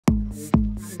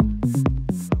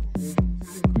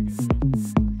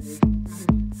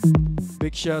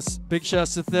Big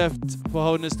shouts to Theft for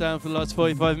holding us down for the last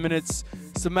 45 minutes.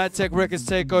 It's the Mad Tech Records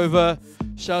takeover.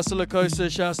 Shouts to La Costa,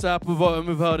 shouts to Applebottom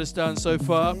who've held us down so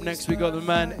far. Up next we got the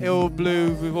man Ill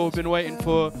Blu we've all been waiting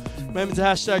for. Remember to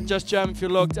hashtag Just Jam if you're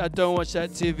locked at Don't Watch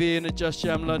That TV and at Just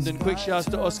Jam London. Quick shouts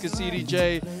to Oscar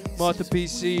CDJ, Martha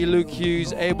PC, Luke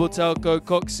Hughes, Abel Talco,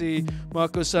 Coxie,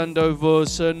 Marco Sandoval,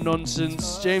 Sir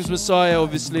Nonsense, James Messiah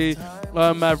obviously,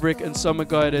 Lion Maverick and Summer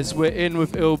Guiders. We're in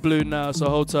with Ill Blu now, so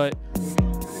hold tight.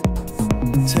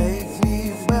 Take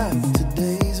me back to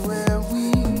days where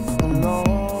we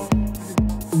belong.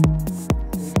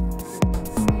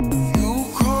 You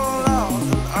call out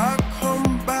and I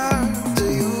come back to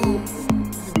you.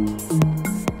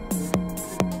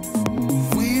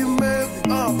 We make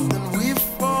up and we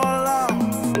fall out.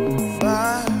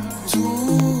 Back to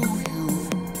you,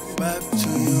 back to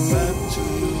you, back to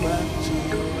you, back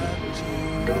to you,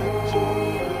 back to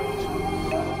you,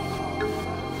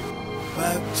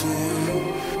 back to you, back to you.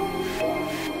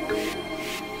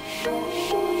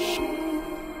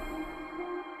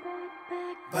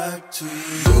 Back to you.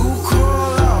 You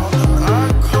call out and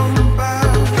I come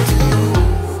back to you.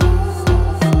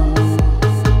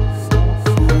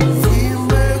 We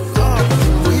make up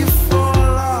and we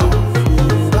fall out.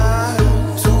 Back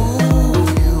to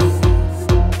you.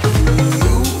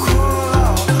 You call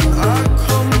out and I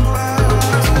come back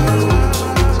to you.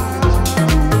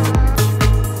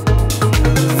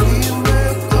 We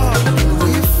make up and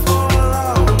we fall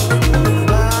out.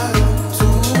 Back to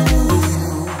you.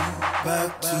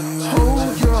 Back to you.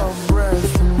 Hold your breath.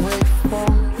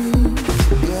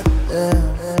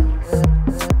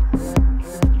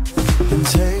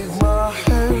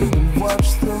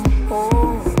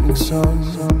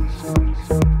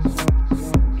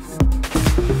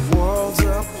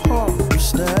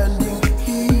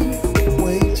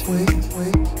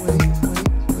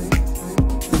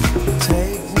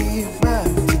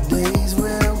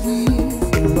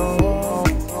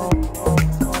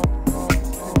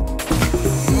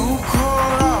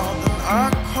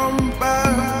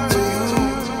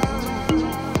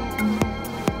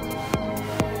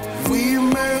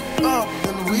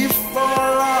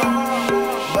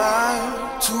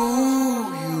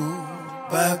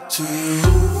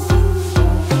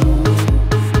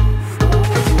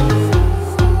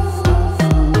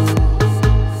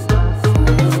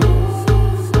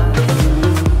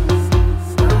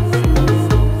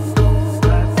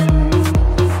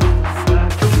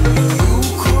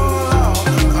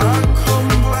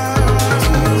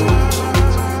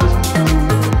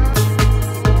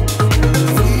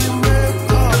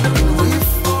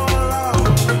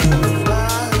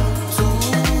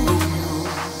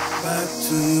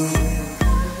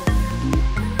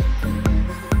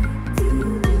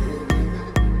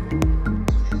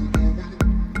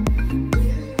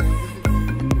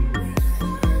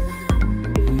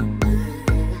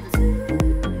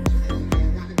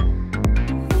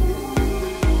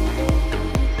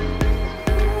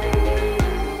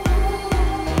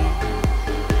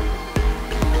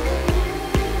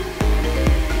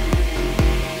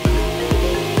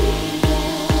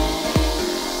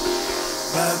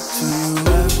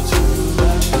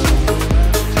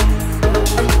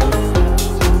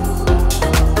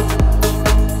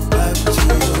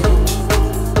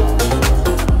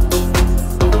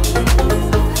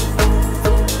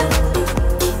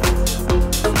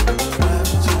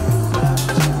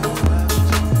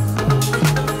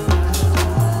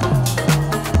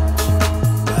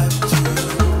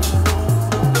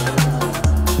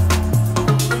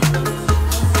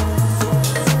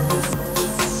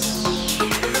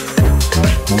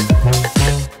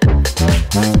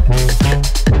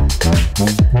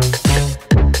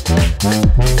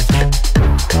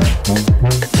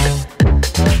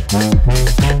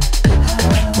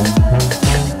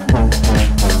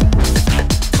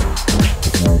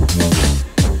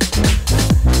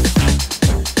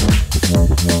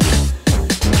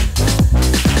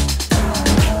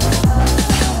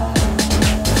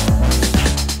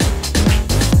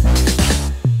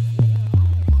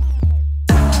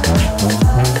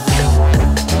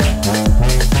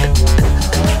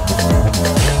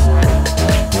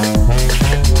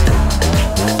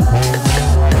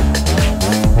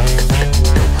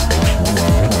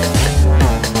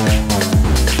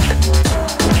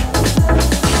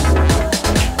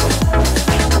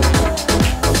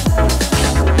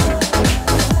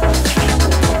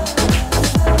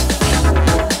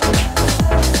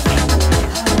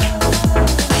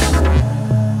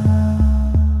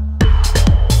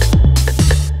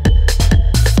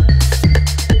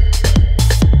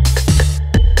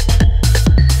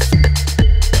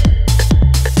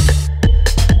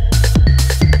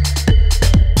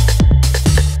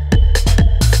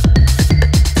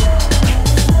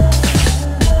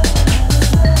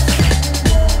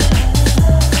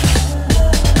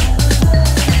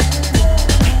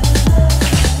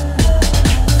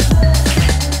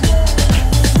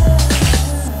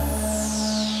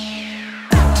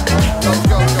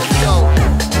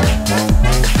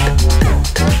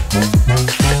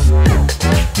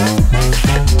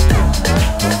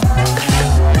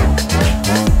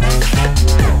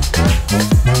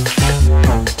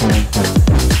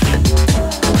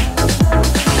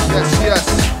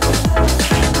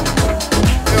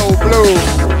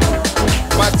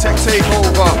 tech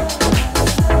takeover.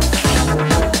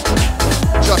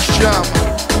 Just jam.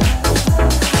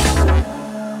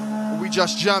 We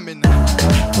just jamming.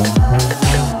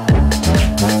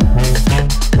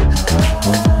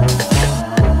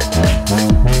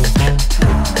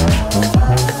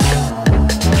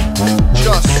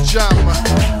 Just jam.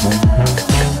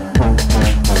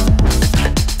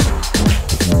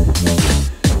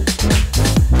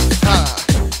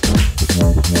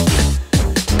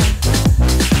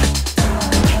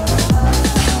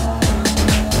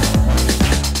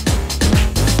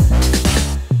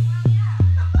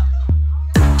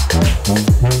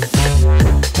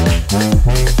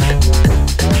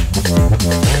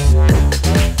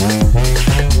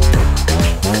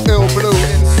 Ill Blu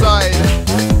inside,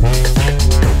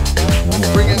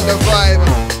 bringing the vibe.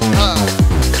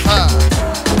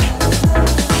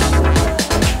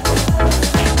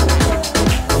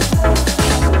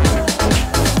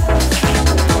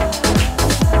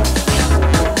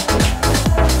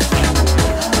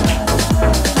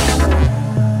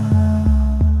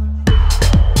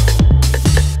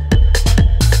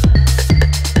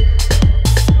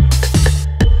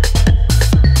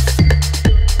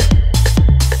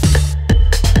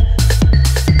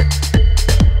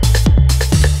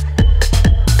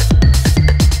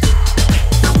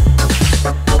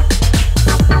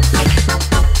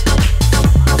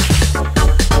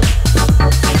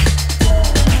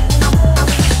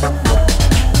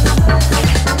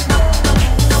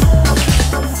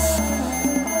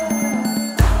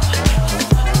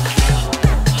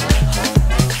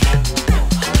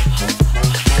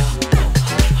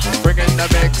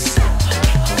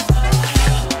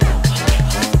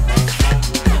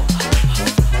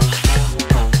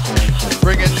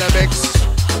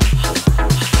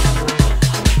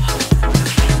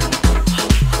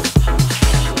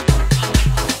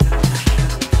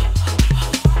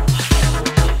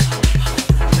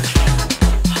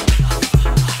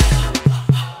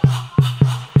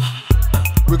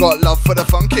 We got love for the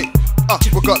funky.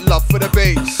 We got love for the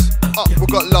bass. We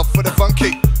got love for the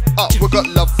funky. We got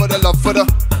love for the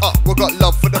we got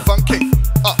love for the funky.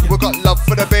 We got love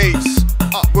for the bass.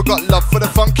 We got love for the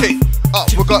funky.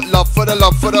 We got love for the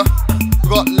we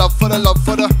got love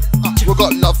for the we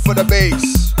got love for the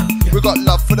bass. We got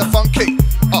love for the funky.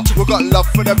 We got love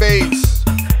for the bass.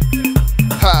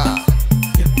 Ha.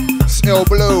 It's Ill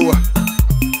Blu.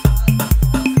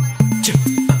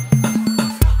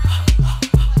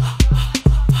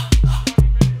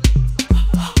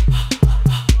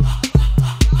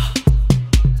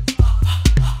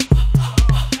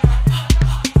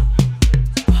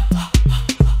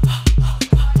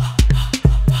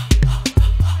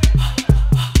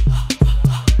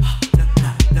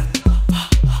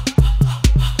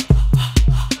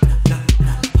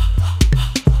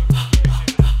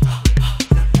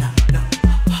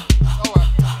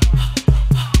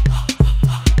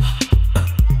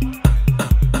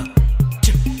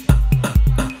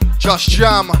 Just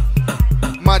jam,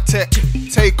 my tech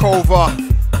takeover,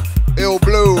 Ill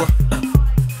Blu.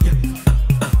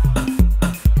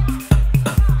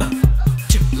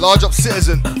 Large up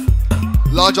citizen,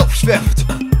 large up theft.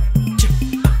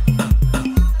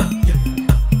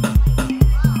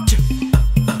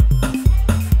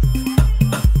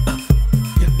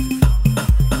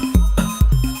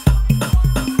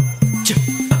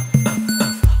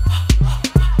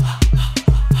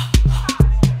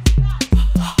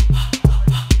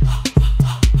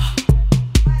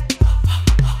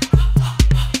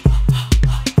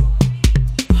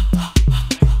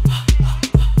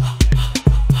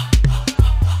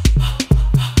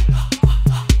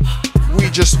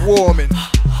 Just warming.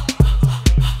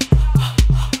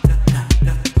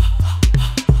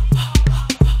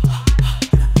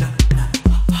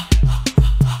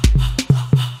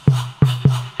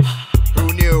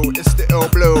 Who knew it's the Ill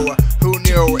Blu? Who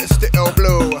knew it's the Ill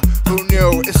Blu? Who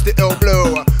knew it's the Ill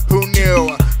Blu? Who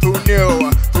knew? Who knew?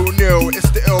 Who knew it's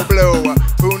the Ill Blu?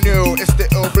 Who knew it's the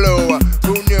Ill Blu?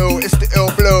 Who knew it's the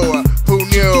Ill Blu? Who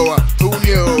knew? Who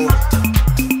knew?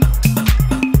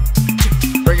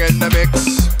 Bringing the mix.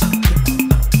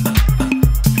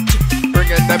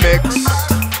 Bringing the mix.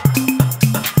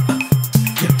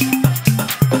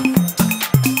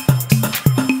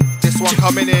 This one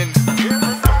coming in.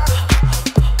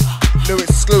 New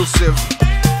exclusive.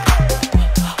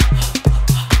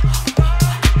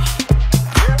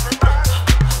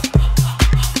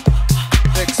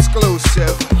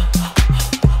 Exclusive.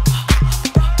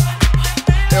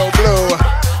 Ill Blu.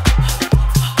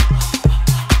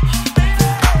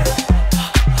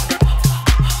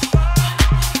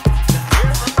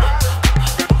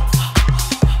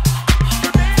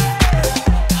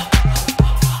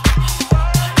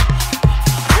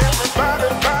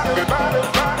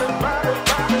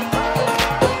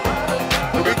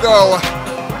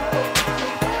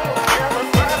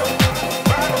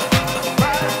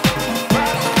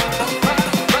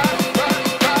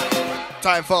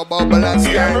 Time for bubble and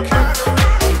skank.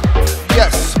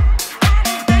 Yes.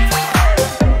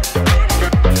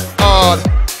 Hard.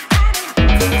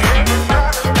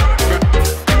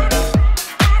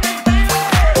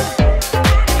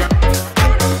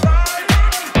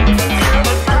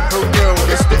 Who knew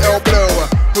it's the Ill Blu?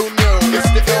 Who knew it's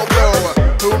the Ill Blu?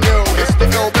 Who knew it's the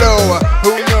Ill Blu?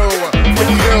 Who knew? Who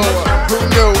knew? Who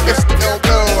knew it's the Ill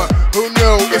Blu? Who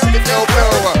knew it's the Ill Blu?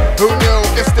 Who knew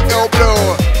it's the Ill Blu?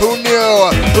 Who knew?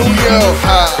 Who knew?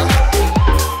 Ha.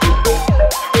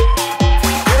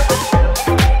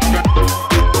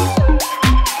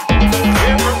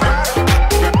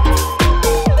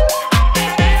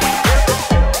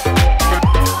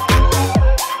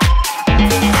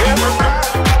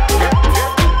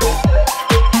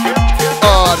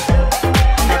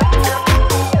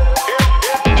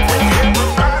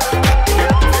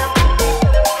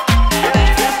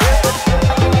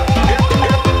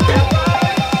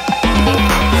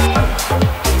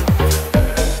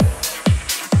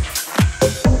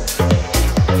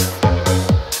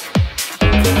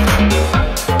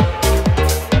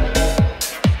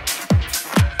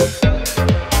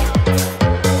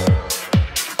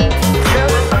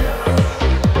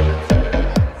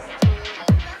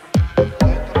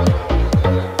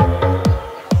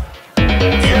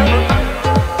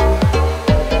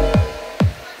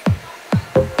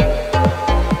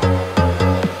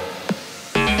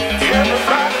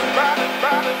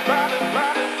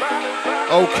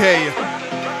 Okay.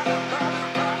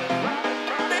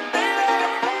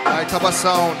 Light up a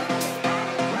sound.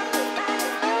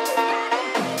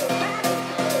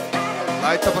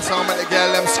 Light up a sound, make the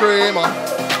girl them scream.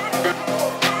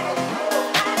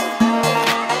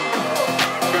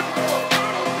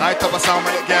 Light up a sound,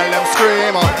 make the girl them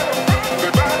scream.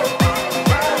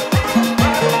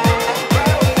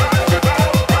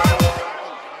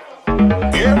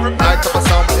 Light up a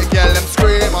sound, make the girl them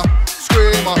scream.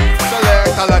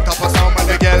 Select a light up a sound, make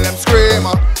the girl them scream.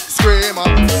 Select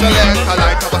a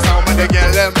light up a sound, make the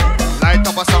girl them. Light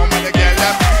up a sound, make the girl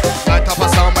them. Light up a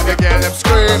sound, make the girl them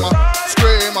scream.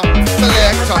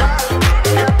 Selector.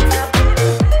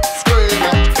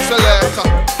 Selector.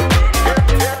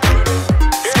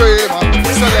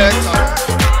 Selector.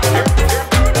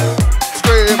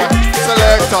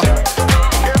 Selector.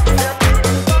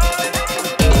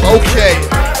 Okay.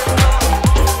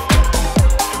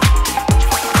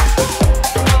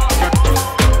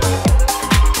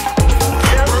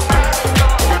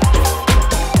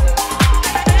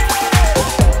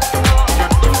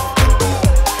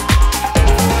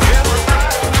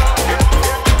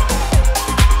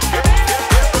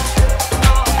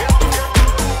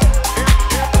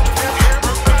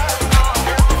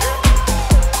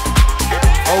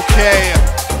 Okay.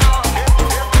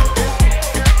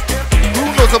 Who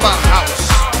knows about house?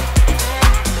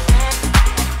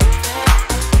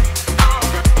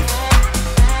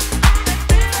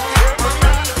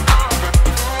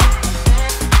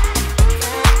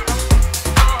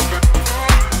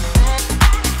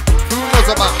 Who knows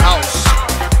about house?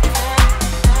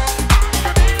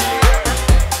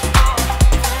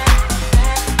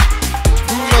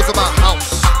 Who knows about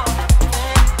house?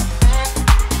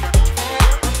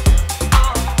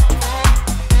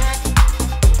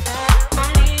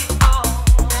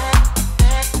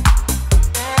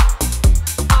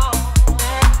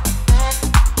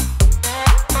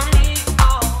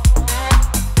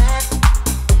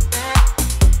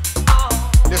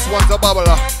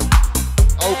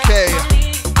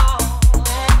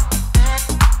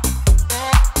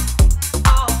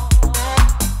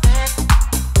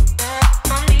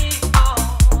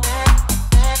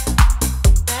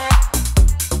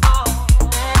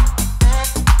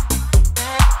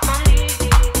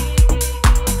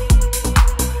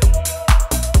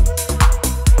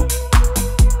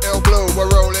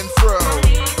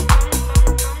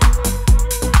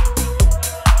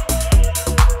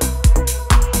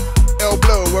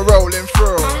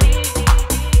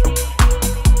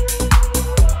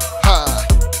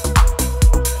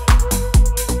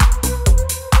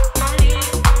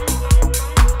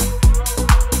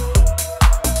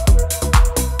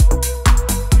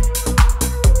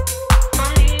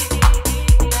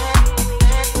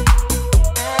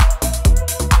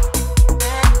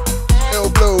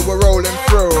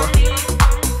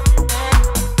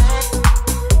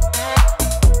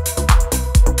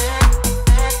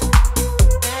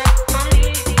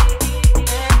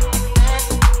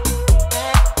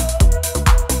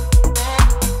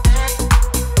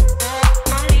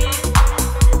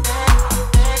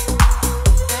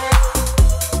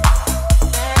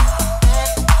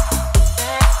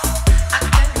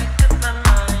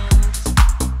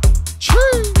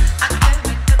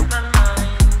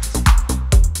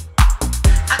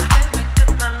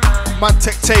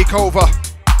 Tech Takeover,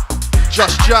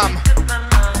 Just Jam,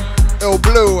 Ill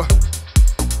Blu.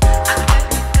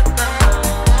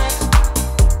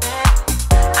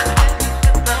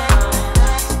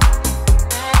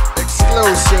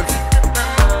 Exclusive,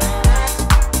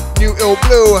 new Ill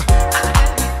Blu.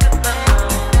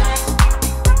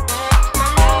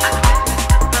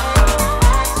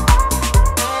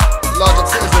 Larger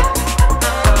citizen.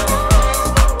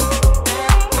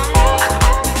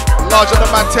 Larger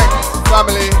than my tech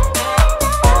family.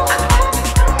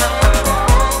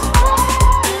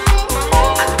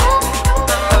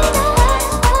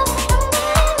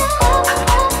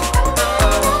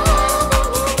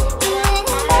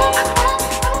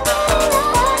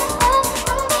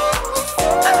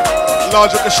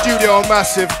 Large at the studio,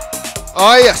 massive.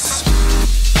 Ah, yes.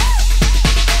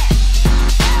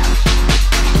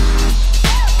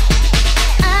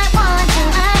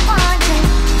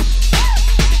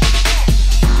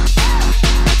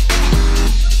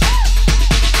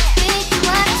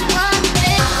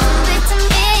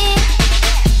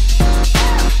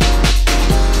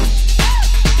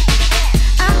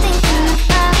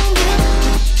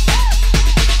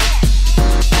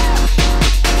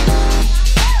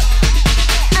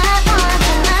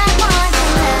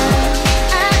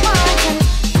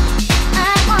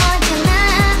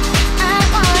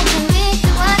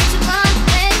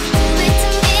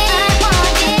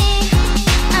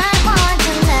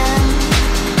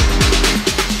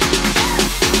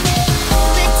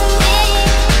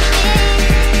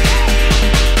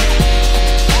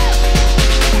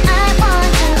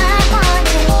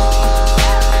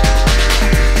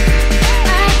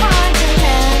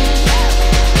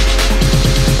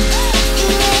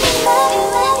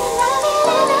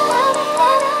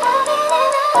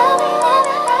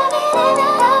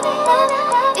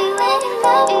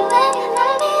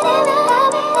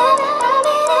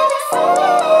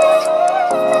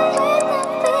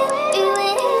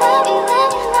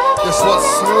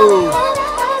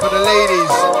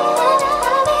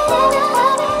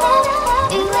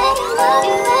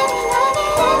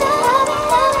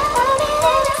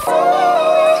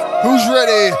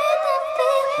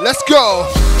 Let's go.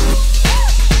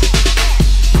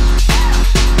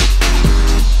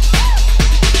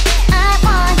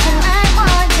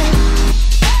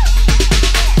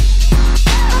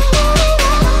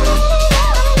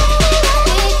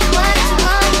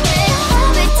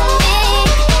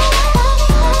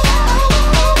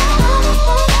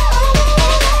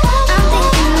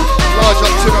 Large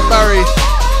up to and Barry.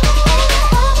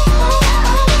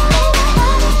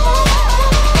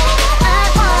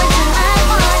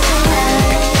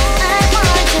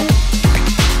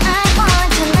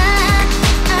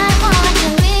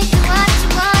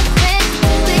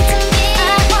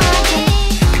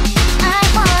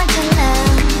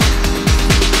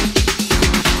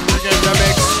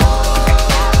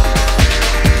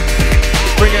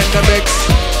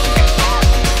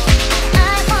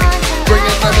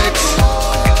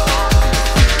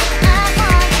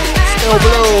 Ill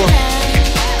Blu,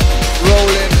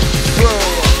 rolling through.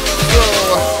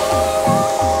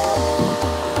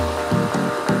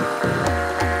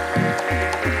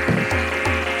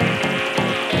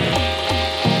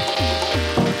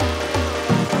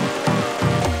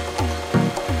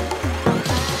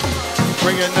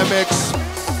 Bring in the mix.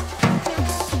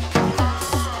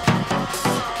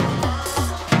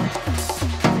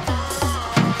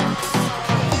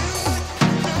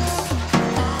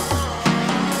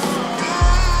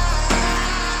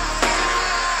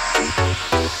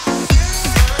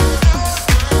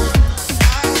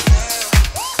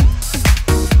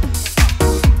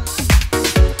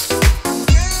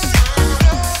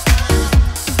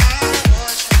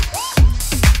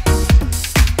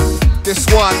 This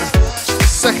one,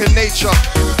 second nature.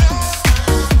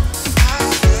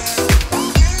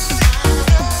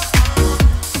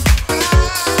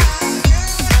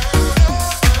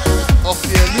 Off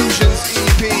the Illusions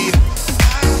EP.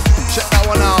 Check that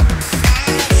one out.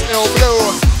 It's Ill Blu.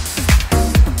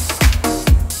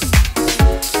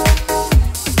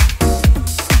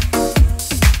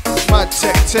 Mad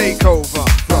Tech Takeover.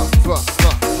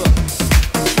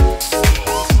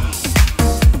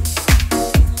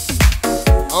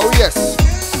 Oh yes.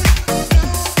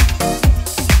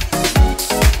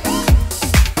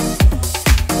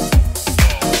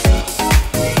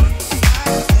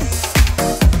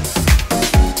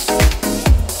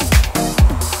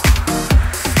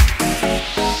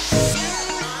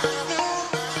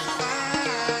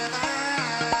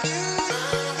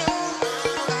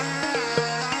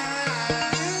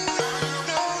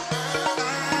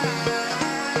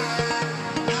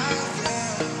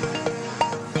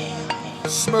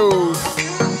 Smooth.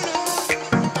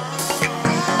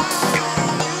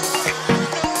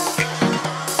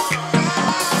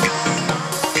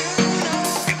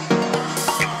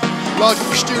 Large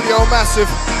studio, massive.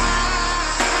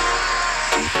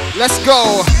 Let's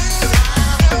go.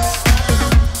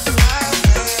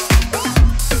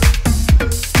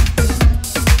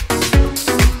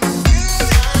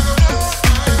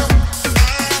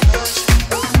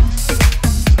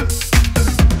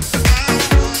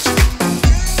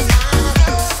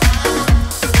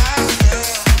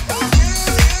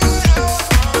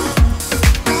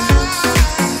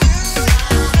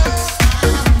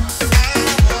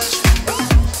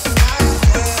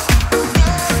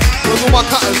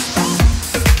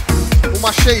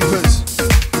 Shapers.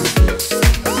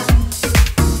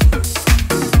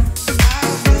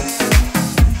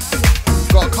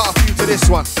 Got a cut a few to this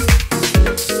one.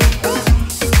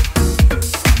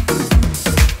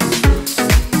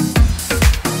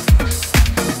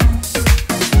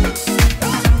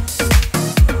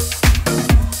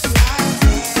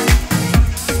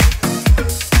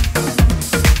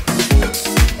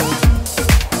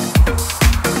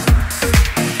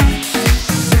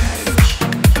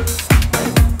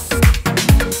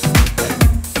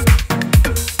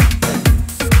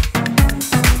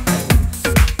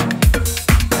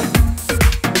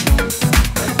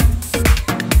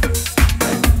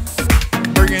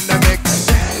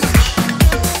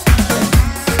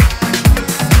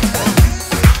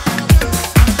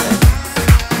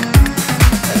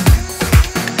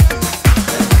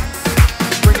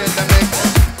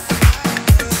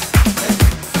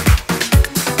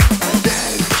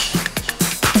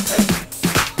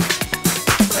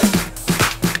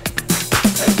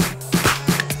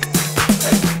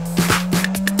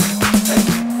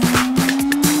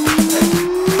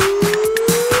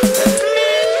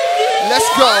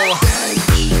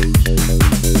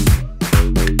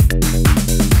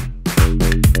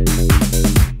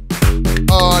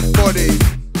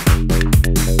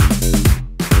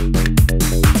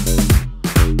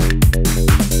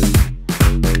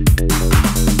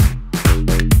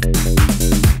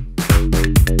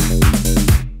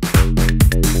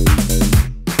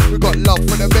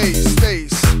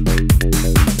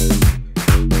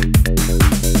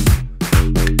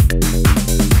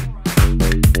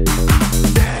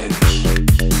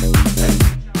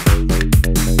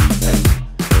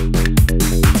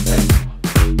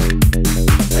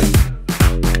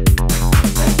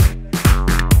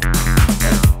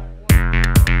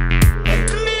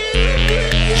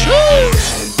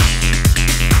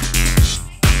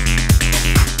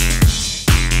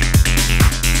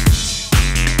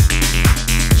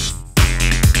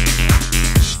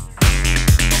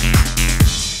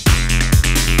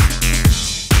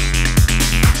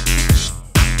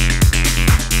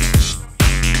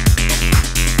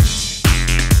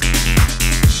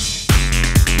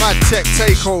 Tech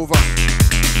takeover.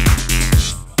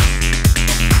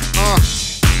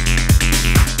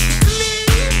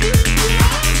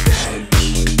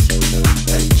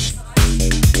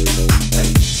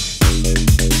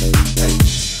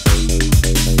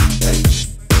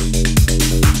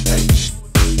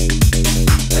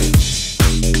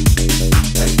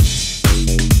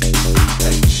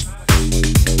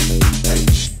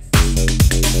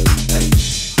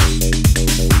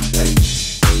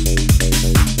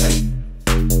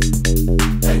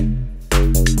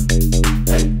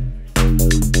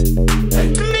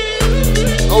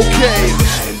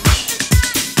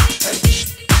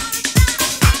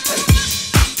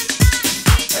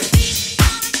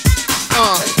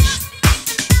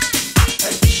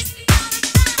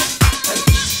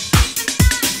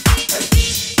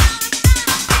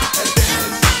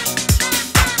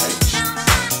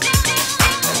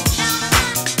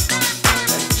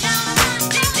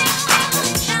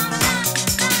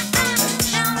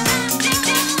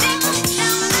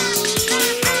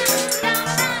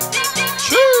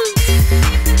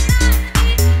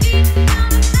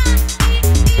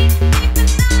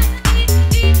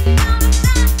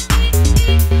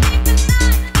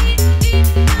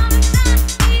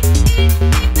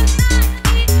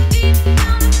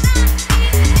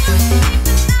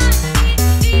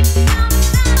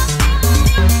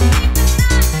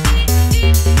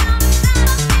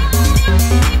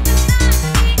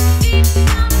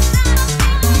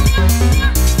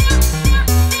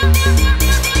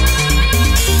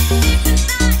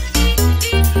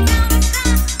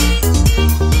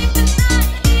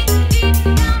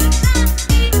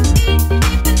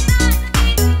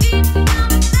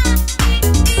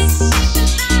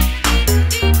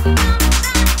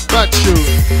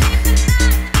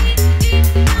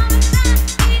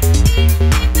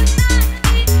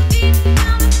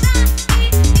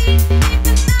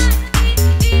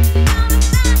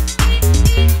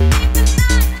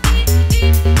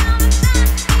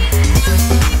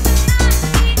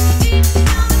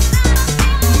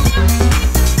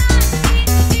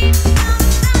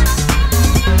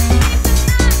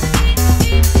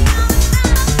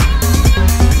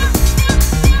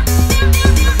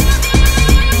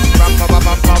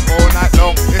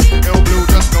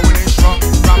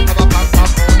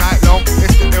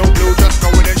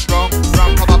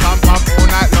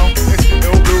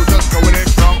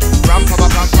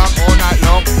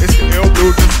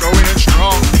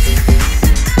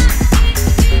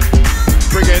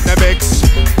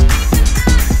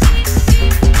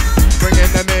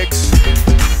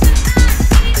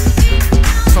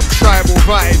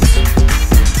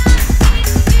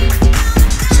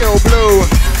 Ill Blu.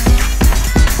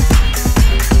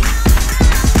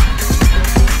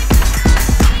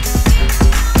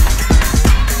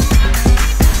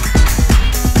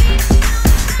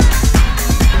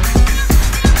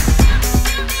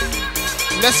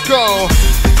 Let's go.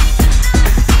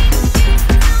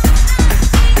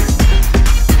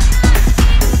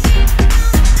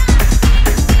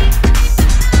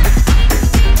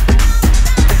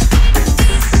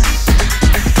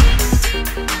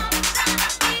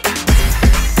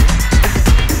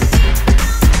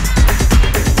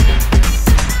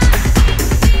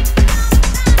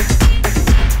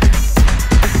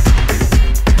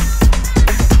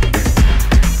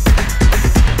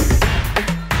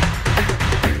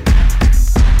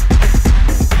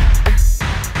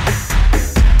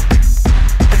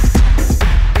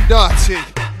 Dirty,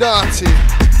 dirty.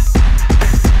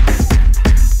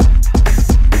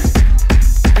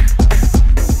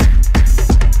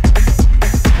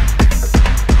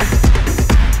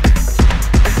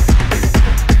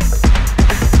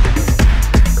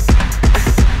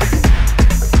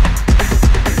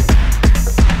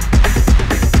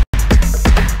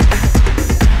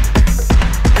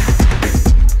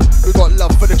 We got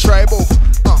love for the tribal.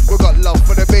 We got love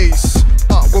for the bass.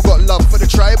 We got love for the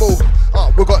tribal.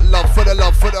 We got love for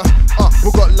the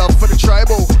we got love for the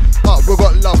tribal. We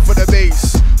got love for the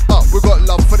bass. We got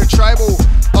love for the tribal.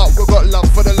 We got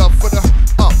love for the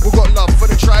we got love for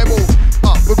the tribal.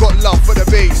 We got love for the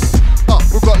bass.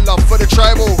 We got love for the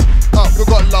tribal. We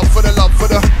got love for the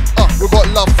we got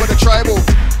love for the tribal.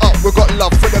 We got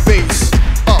love for the bass.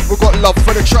 We got love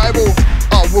for the tribal.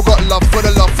 We got love for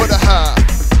the hair.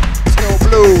 Ill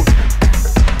Blu,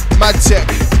 Mad Tech,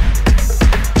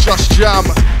 Just Jam.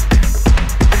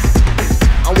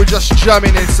 And we're just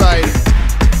jamming inside.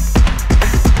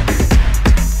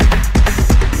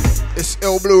 It's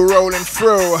Ill Blu rolling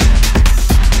through.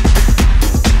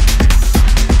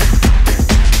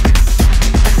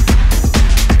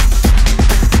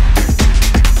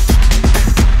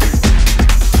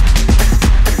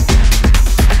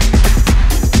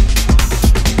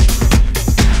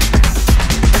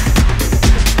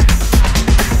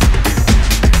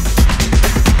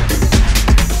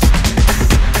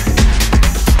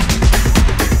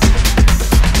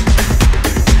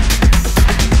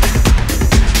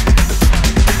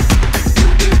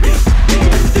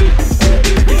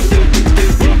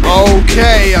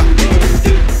 Okay,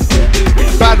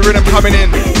 bad rhythm coming in.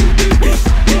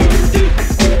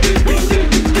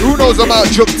 Who knows about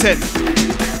Jug 10?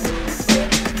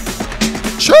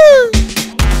 Choo!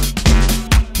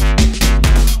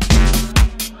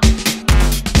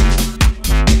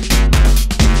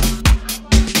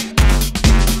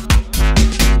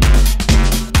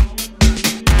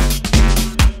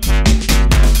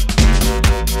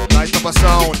 Light up a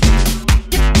sound.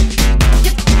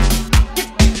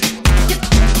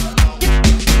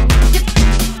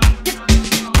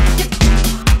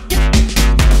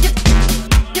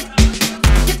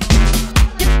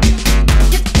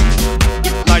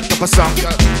 A sound,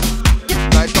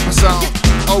 light up a sound.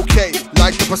 Okay,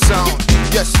 light up a sound.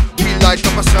 Yes, we light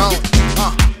up a sound.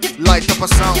 Light up a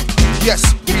sound. Yes,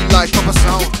 we light up a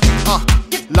sound.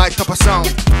 Light up a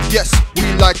sound. Yes,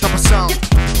 we light up a sound.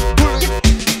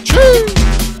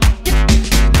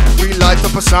 We light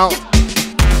up a sound.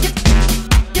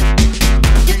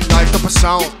 We light up a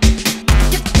sound.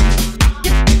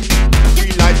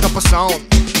 We light up a sound.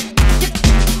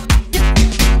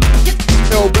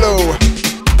 Ill Blu.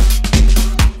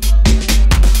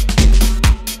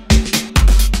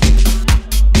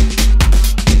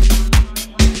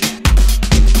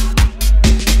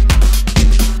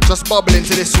 Just bubble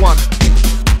into this one.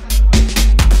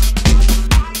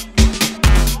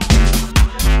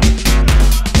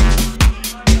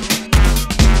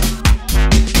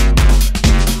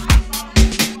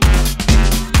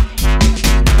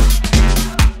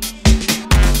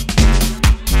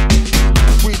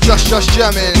 We just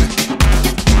jamming.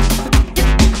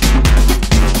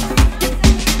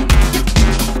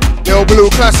 Ill Blu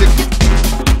classic.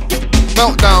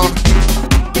 Meltdown.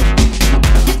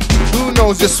 Who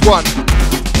knows this one?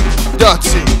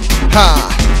 Dirty, ha,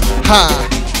 ha.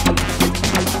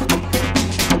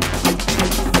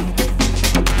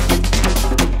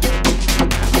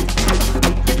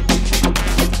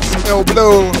 Ill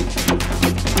Blu,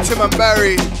 Tim and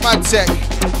Barry, Mad Tech,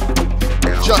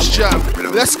 Just Jam.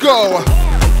 Let's go.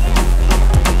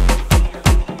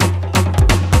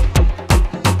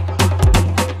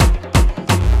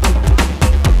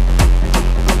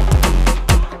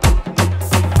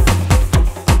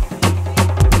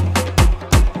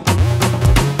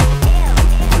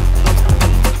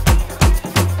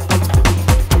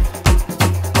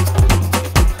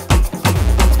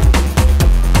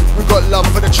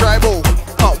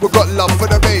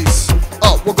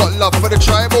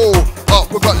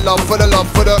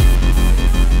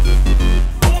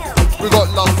 We got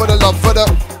love for the love for the.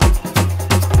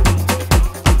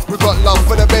 We got love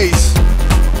for the bass.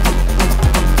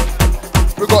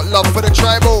 We got love for the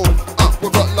tribal. We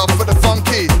got love for the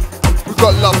funky. We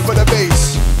got love for the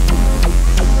bass.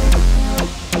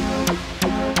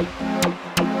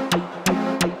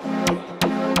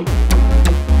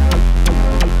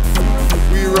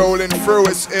 We rolling through,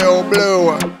 it's Ill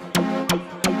Blu.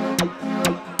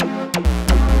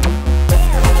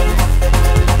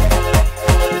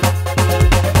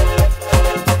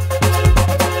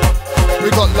 We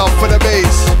got love for the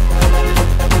bass.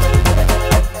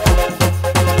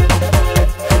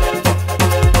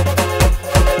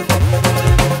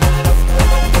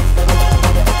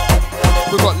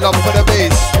 We got love for the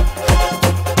bass.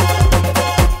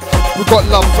 We got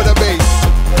love for the bass.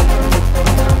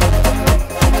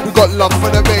 We got love for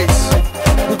the bass.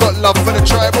 We got love for the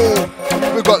tribal.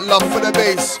 We got love for the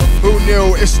bass. Who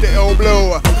knew it's the Ill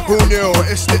Blu? Who knew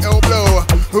it's the Ill Blu?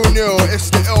 Who knew it's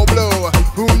the Ill Blu?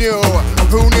 Who knew?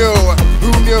 Who knew?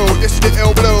 Who knew it's the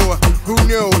Ill Blu? Who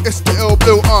knew it's the Ill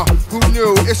Blu? Who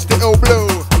knew it's the Ill Blu?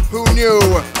 Who knew?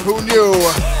 Who knew?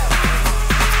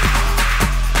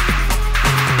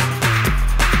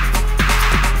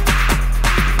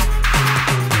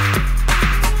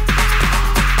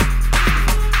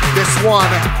 This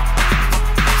one,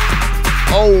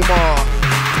 Omar.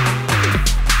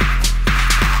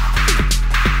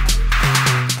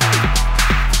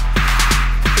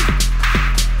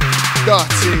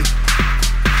 Dirty.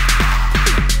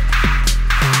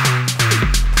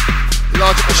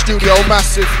 Large at the studio,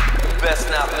 massive. Best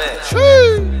not miss.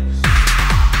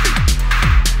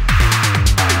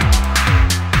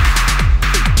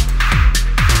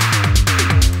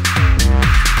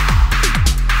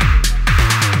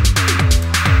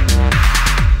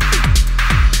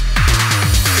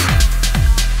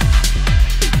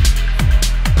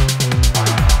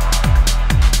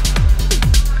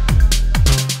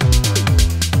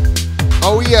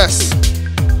 Oh yes.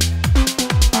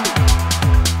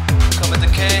 Come at the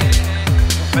king.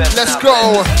 Best Let's not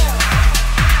go. miss.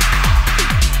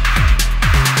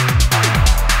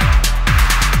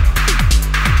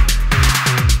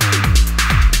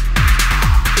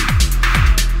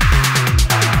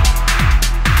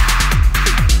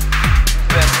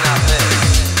 Best not miss.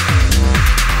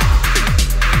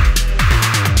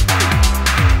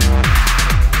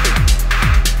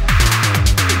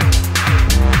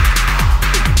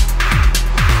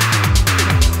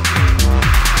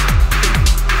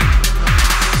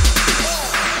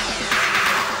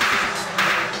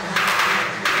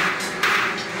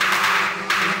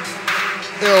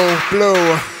 Ill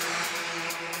Blu.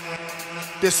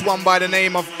 This one by the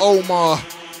name of Omar.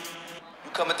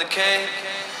 You come at the king,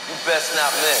 you best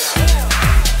not miss.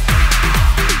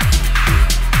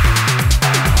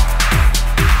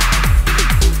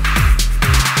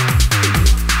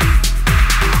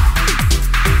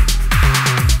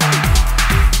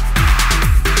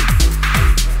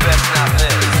 Best not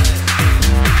miss.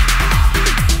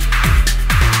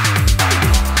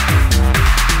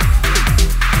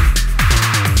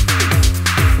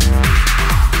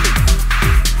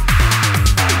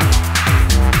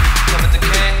 Come at the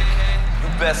king, you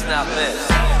best not miss.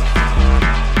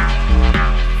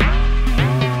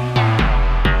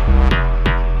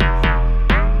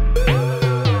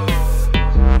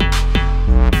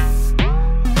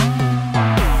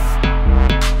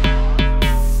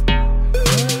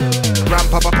 Ram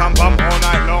pa pa pam pam all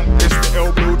night long. It's the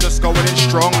Ill Blu just going in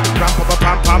strong. Ram pa pa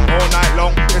pam pam all night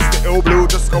long. It's the Ill Blu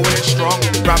just going in strong.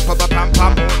 Ram pa pa pam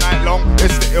pam all night long.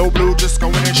 It's the Ill Blu just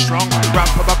going in strong. Ram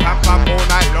pa pa pam pam all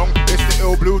night long. It's the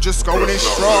Ill Blu just going in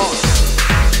strong.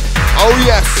 Oh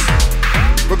yes,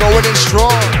 we're going in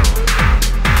strong.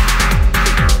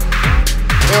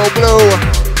 Ill Blu.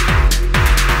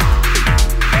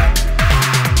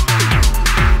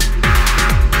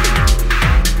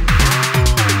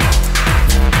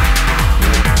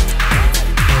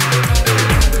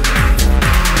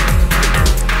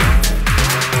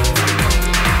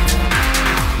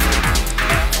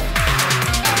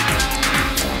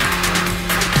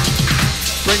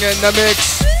 Bring in the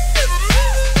mix.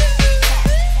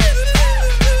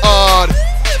 Odd.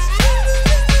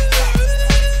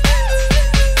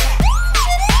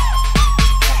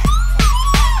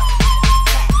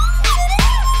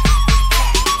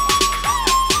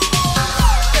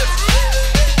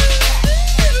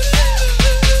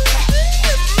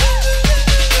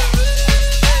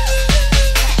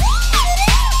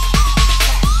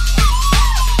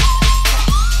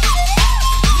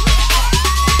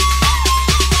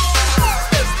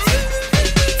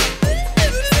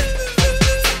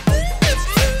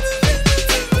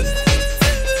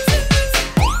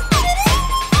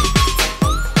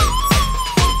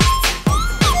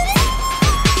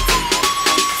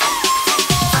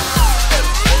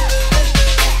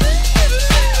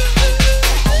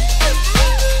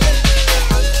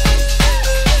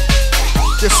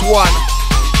 This one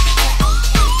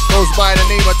goes by the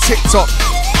name of TikTok.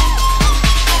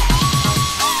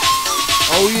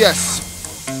 Oh yes.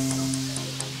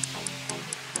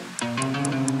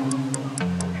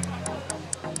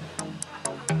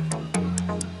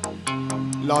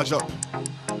 Large up,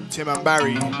 Tim and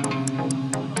Barry.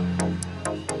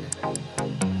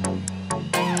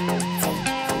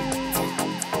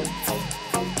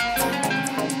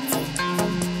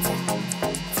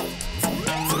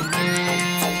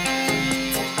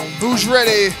 Who's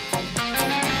ready?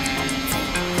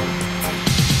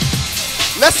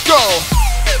 Let's go.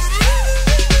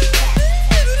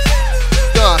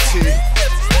 Dirty.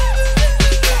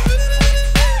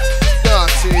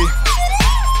 Dirty.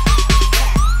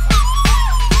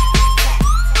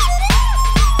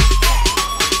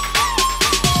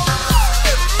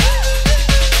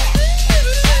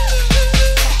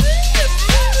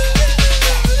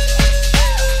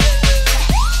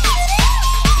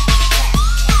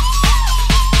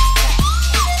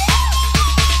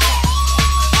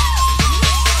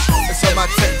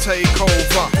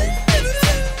 Takeover.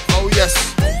 Oh yes,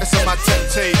 it's a my tech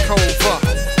takeover.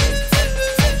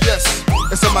 Yes,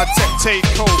 it's a my tech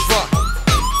takeover.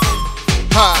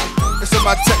 Ha, it's a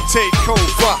my tech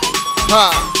takeover.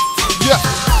 Ha, yeah.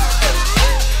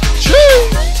 Choo.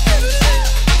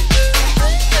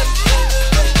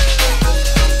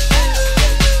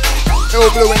 Ill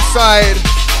Blu inside,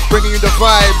 bringing you the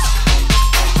vibes.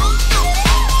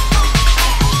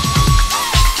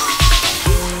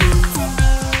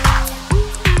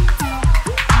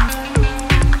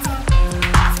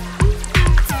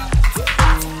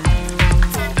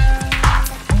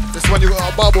 When you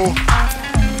got a bubble.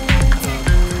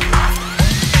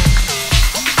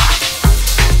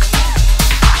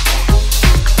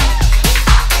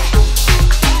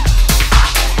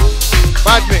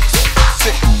 Bad mix,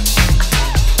 sick.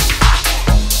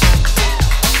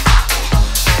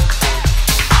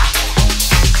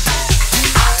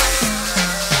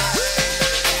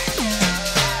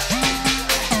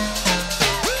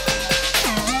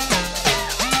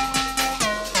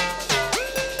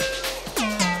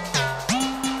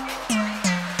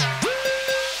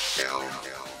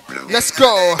 Let's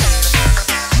go.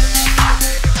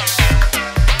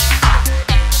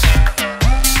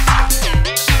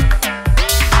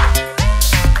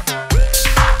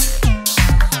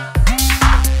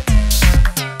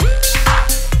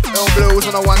 Ill Blu's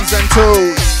on the ones and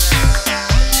twos.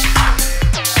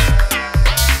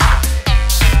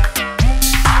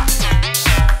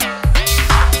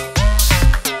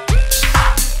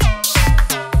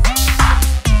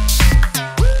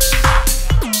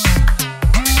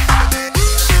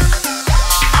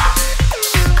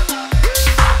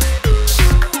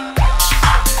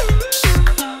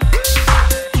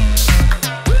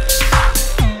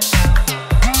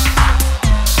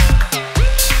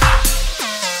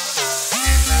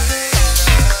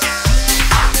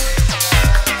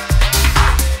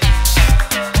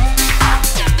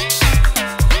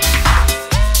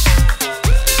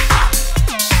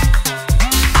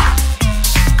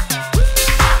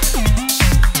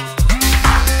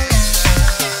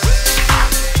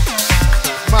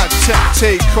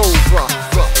 Take over.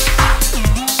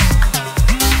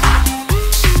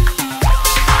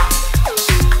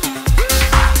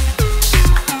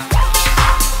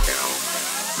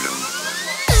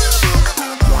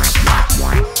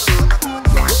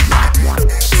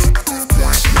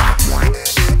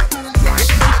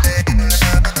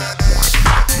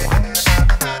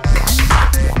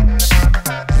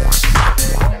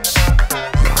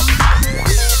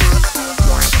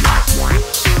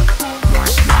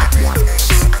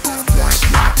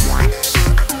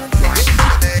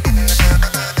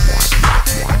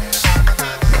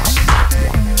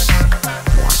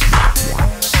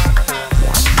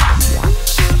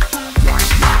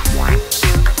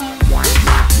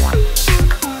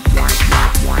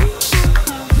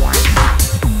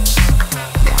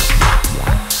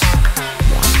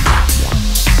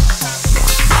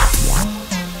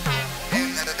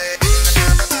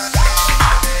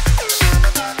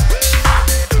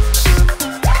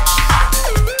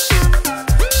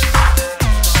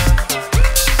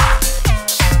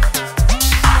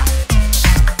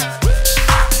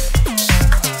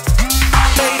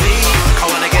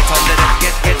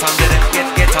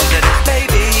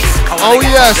 Oh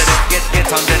yes.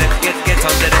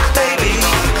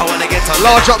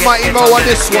 Large up my emo on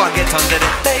this one.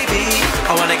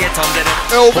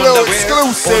 Ill Blu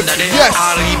exclusive. Yes.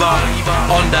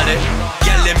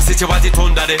 them sit you at it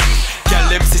under there. Girl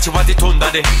them sit you at it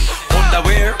under there.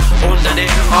 Underwear, under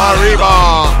there.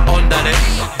 Arriba. Under there.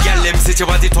 Girl them sit you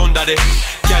at it under there.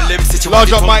 Girl them sit you at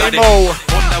Large it up my under there. emo.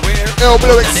 Underwear. Ill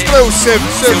Blu exclusive.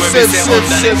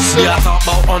 We are talk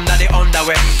about under the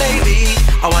underwear. Baby,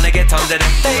 I wanna get under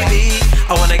there. Baby,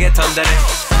 I wanna get under there.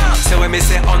 So when me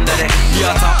say under there, we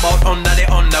are talk about under the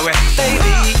underwear.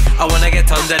 Baby, I wanna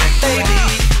get under there.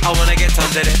 Baby, I wanna get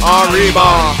under there.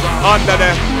 Arriba. Under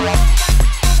there.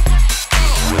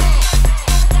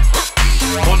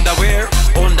 Underwear,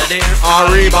 under there.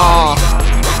 Arriba.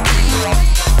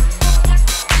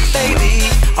 Baby,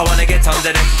 I wanna get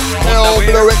under there. Ill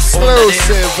Blu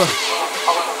exclusive.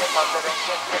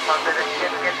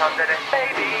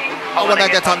 I wanna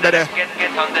get under there.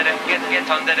 Get under there. Get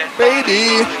under there.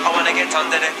 Baby. I wanna get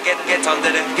under there. Get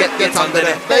under there. Get under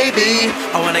there. Baby.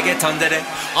 I wanna get under there.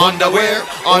 Underwear.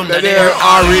 Under there.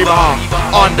 Arriba.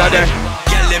 Under there.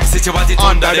 Girl, them sit you at it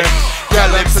Under there.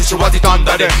 Girl, them sit you at it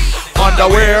under there.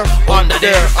 Underwear. Under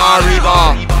there.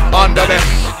 Arriba. Under there.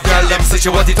 Girl, them sit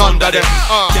you at it under there.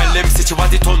 Girl, them sit you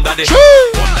at it under there.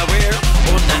 Underwear,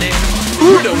 under there.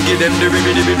 Who don't give them the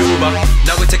ribby-dibby-dooba?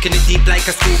 Now we're taking it deep like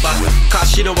a scuba. Cause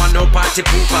she don't want no party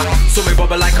pooper. So me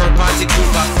bubble like her party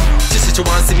cooper. She said she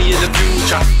wants to see me in the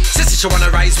future. She said she wanna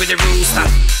rise with the rooster.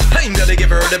 I'm gonna give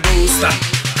her the booster.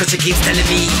 Cause she keeps telling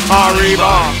me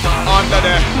Arriba. Under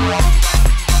there.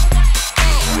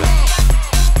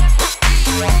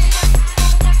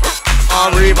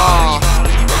 Arriba.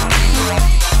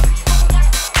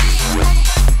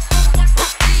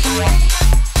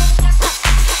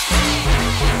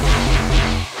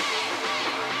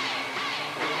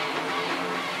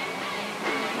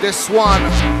 This one,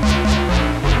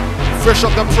 fresh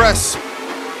off the press.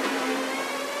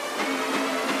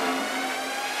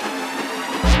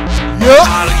 Yeah.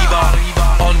 Arriba,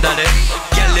 under there.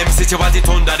 Girl, them sit you at it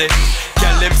under there.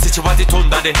 Girl, them sit you at it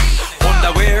under there.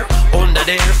 Underwear, under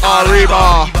there.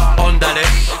 Arriba. Under there.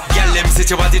 Girl, them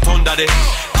sit you at it under there.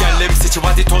 Girl, them sit you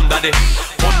at it under there.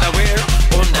 Underwear,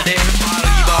 under there.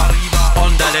 Arriba,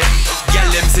 under there. Girl,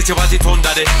 them sit you at it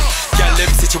under there. Girl, them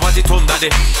sit you at it under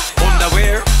there.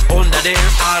 Underwear, under there.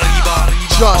 Arriba,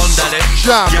 under there.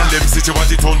 Jam. Girl, them sit you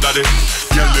at it under there.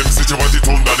 Girl, them sit you at it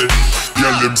under there.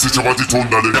 Girl, them sit you at it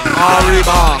under there.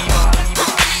 Arriba.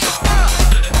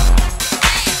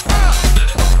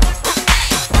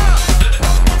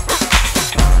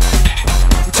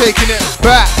 We're taking it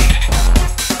back.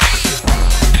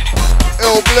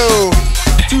 Ill Blu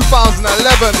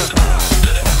 2011.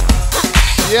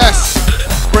 Yes,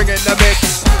 bring in the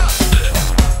mix.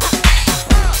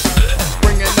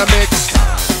 Bring in the mix.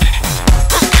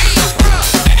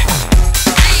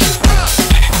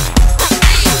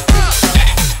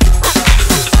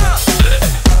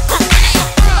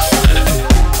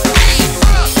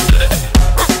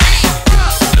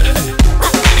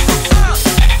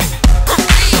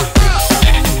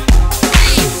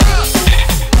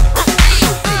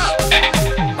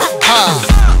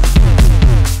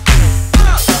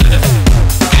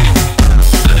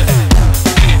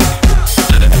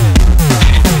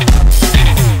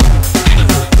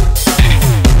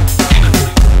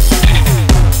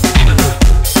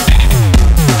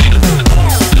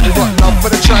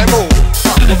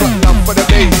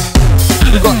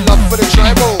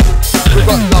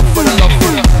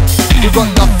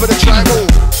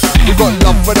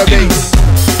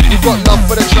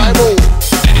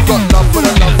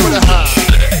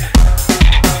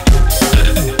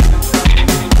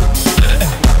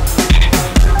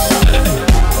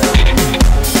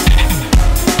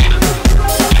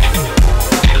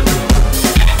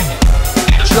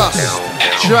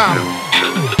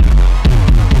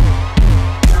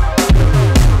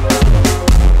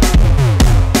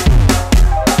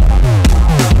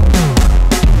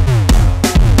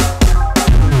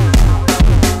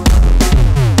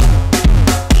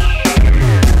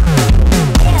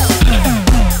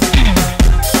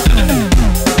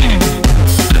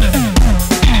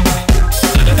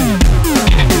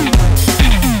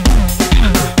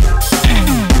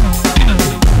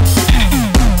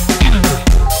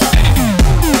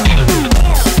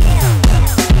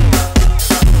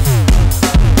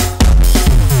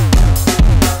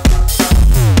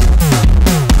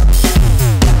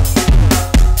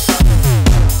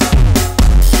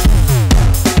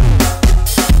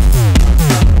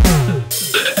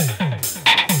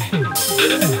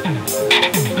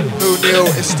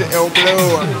 It's the Ill Blu.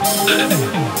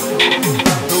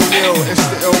 Who knew? It's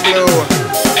the Ill Blu.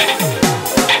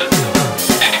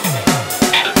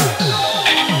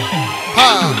 Ha!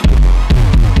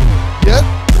 Yeah?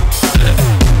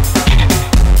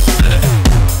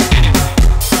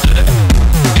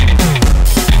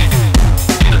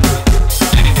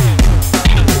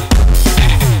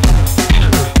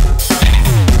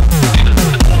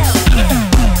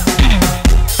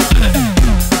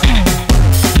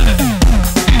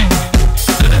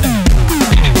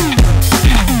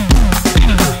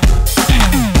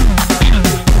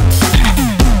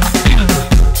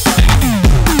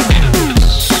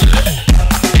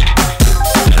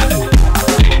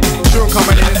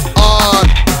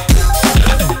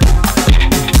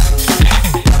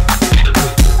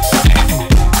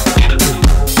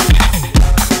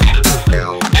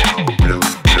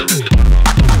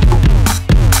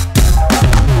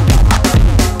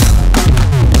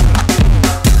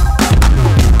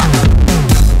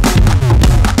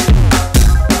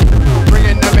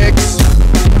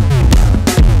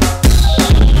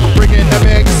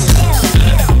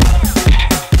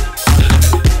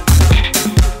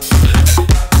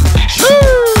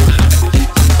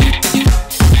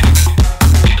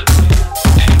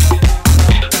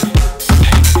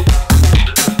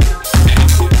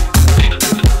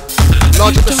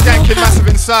 Large up the skanking massive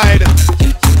inside.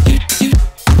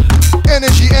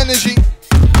 Energy, energy,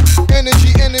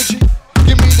 energy, energy.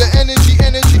 Give me the energy,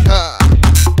 energy.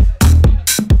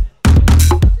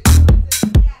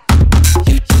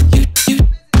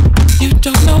 You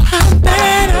don't know how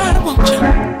bad I want you.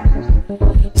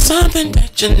 Something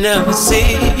that you never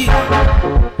see.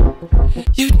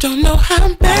 You don't know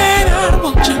how bad I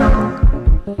want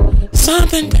you.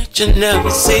 Something that you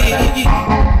never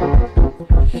see.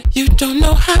 You don't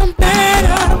know how bad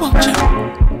I want you.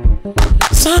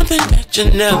 Something that you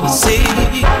never see.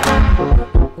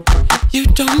 You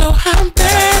don't know how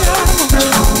bad I want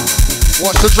you.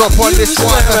 Watch the drop on this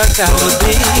one.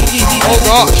 Oh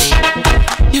gosh.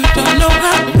 You don't know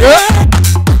how bad.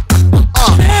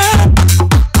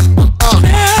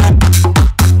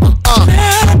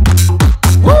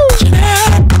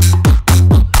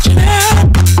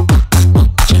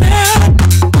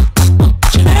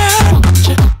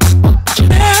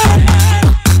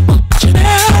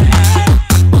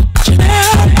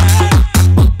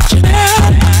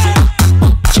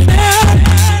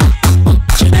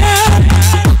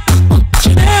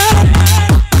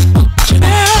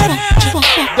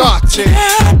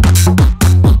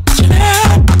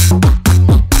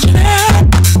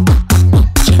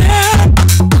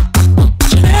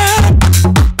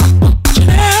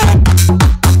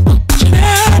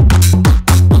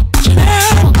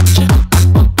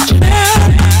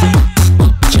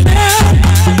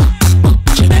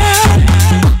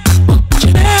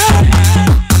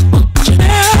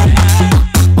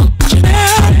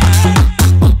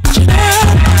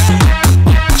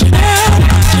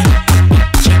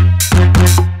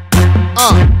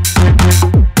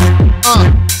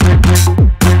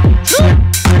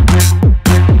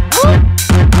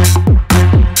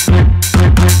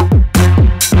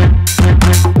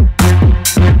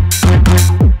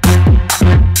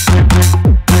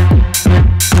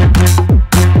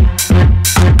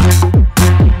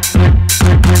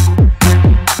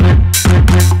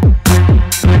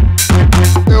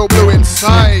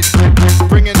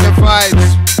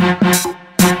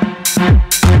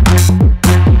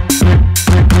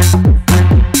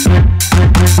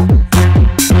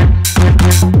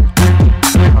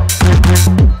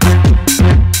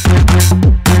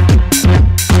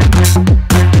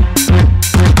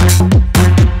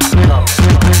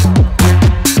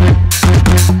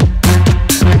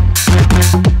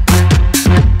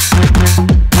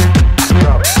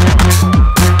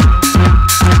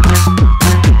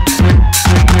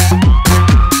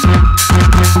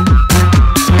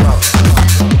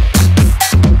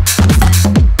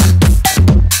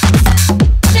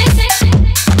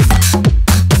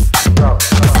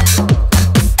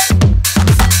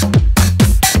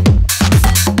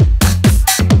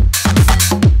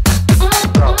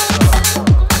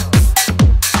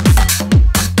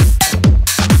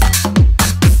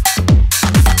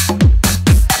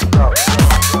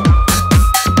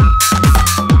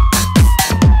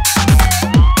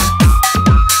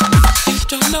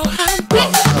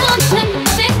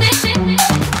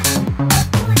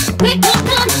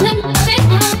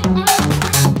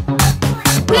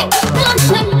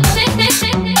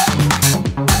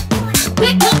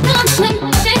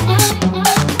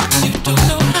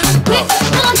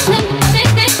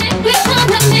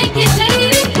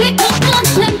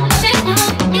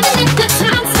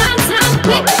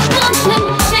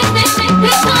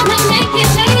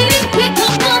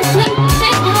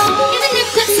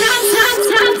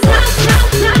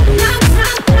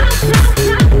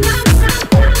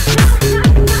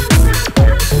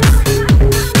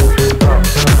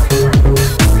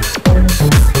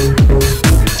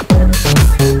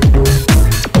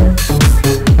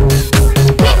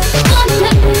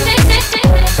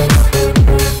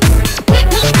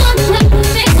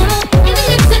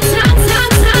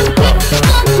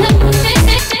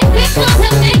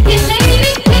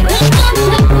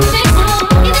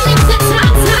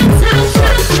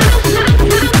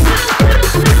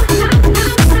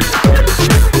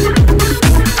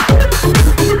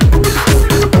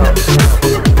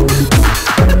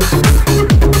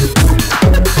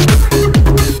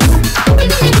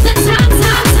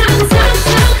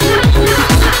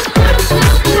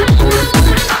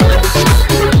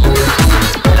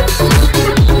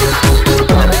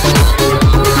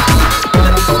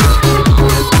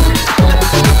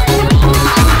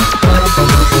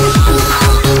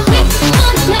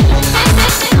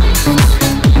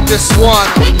 Swan.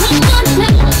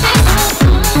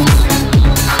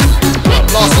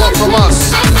 Last one from us.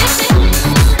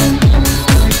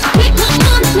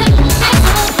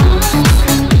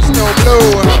 Ill Blu.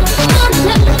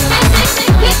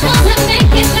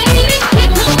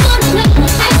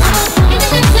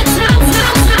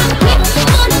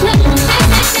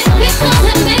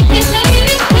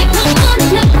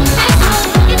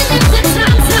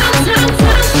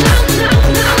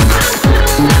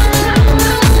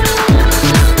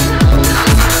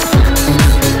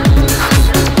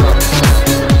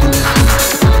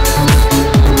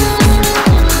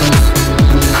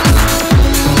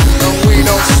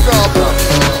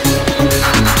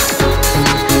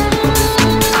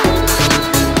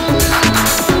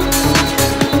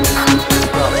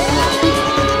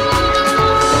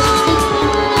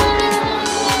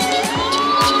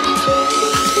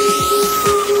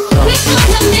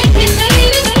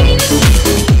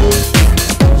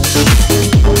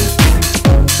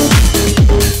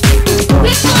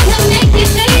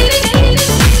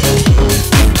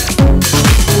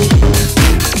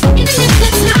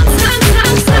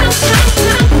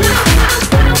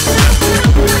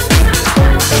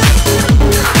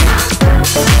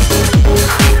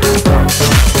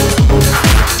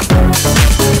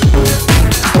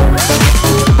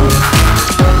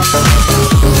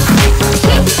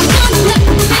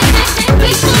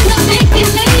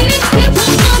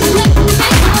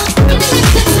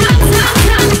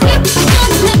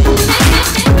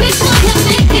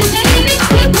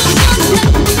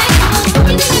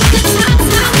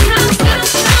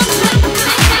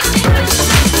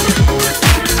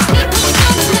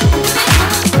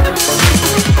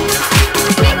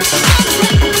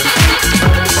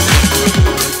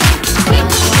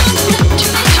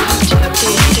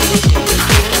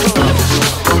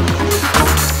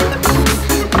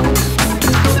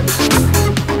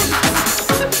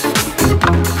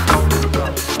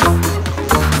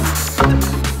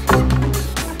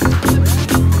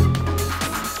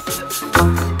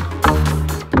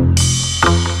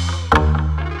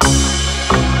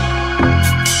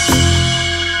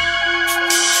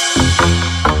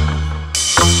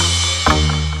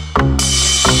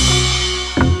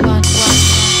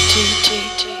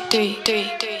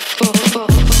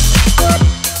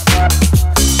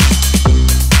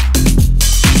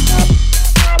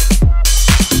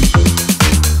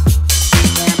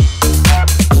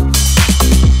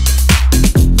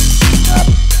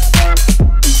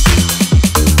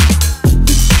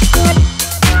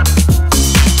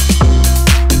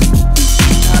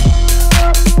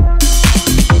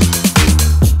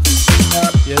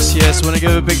 Records. Want to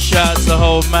give a big shout out to the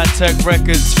whole Mad Tech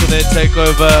Records for their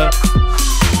takeover.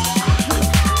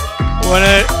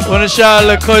 Want to shout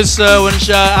out Lacosta, want to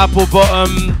shout out Apple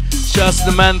Bottom, shout out to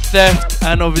the man Theft,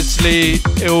 and obviously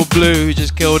Ill Blu, who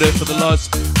just killed it for the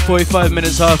last 45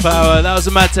 minutes, half hour. That was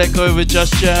a Mad Tech over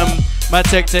Just Jam, Mad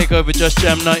Tech Takeover Just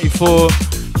Jam 94.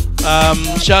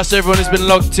 Shout out to everyone who's been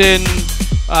locked in.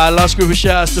 Last group of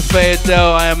shout outs to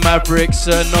Fayadell, I Am Mavericks,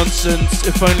 Nonsense,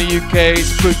 If Only UK,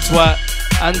 Spook Twat,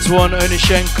 Antoine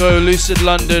Onishenko, Lucid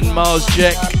London, Miles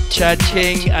Jack, Chad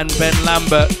King, and Ben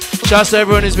Lambert. Shout out to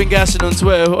everyone who's been gassing on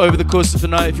Twitter over the course of the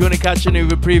night. If you want to catch any of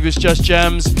the previous Just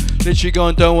Jams, literally go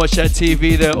and don't watch that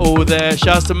TV, they're all there.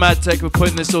 Shout out to Mad Tech for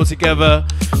putting this all together.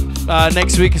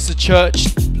 Next week is the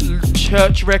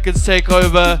Church Records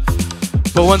takeover.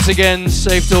 But once again,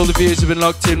 safe to all the viewers who've been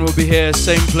locked in. We'll be here,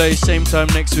 same place, same time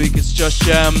next week. It's Just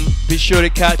Jam. Be sure to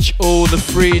catch all the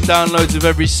free downloads of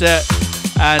every set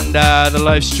and the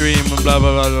live stream and blah,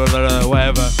 blah, blah, blah, blah,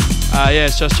 whatever. Yeah,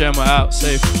 it's Just Jam. We're out.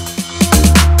 Safe.